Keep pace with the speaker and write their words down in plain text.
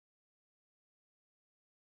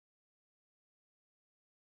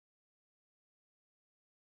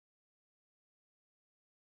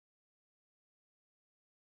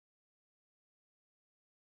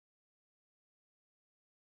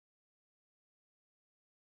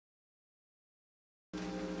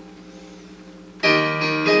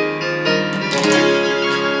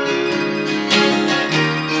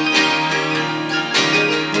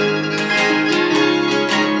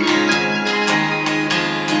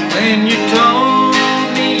When you told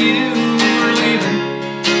me you were leaving,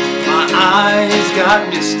 my eyes got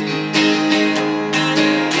misty.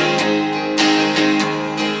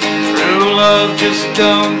 True love just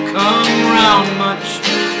don't come round much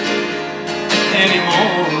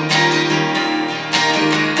anymore.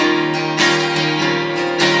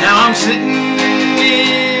 Now I'm sitting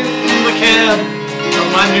in the cab of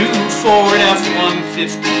my new Ford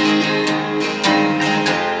F-150,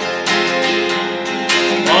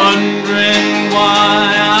 wondering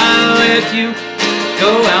why I let you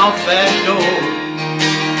go out that door.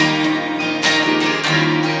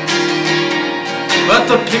 But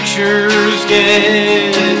the pictures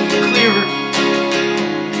get clearer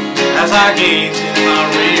as I gaze in my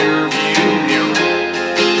rear view mirror.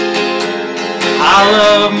 I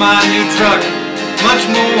love my new truck much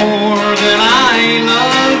more than I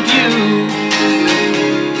loved you.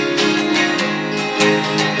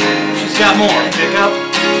 She's got more pickup,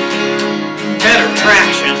 better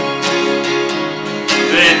traction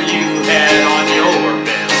than you had on your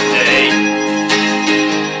best day.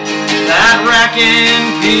 That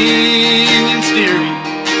rack-and-pinion steering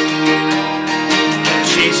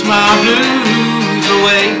chase my blues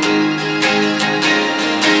away.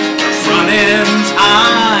 Her front end's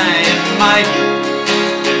high and mighty,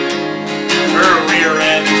 her rear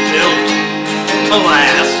end's built to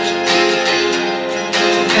last.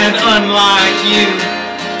 And unlike you,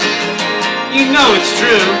 you know it's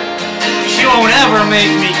true, she won't ever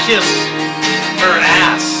make me kiss her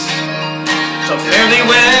ass. So fare thee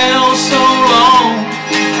well, so long,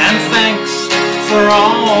 and thanks for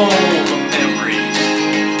all the memories.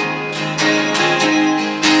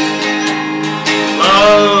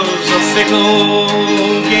 Love's a fickle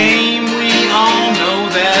game, we all know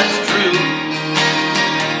that's true.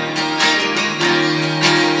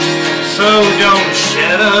 So don't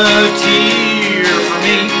shed a tear for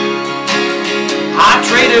me. I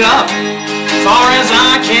traded up far as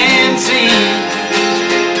I can see,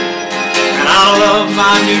 and I love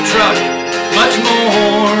my new truck much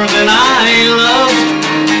more than I love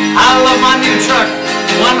my new truck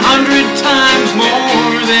 100 times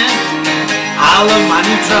more than I love my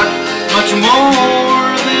new truck much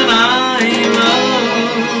more than I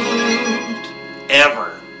loved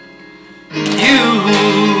ever you.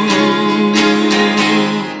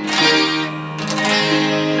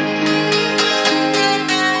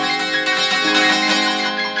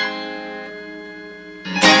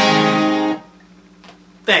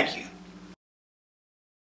 Thank you.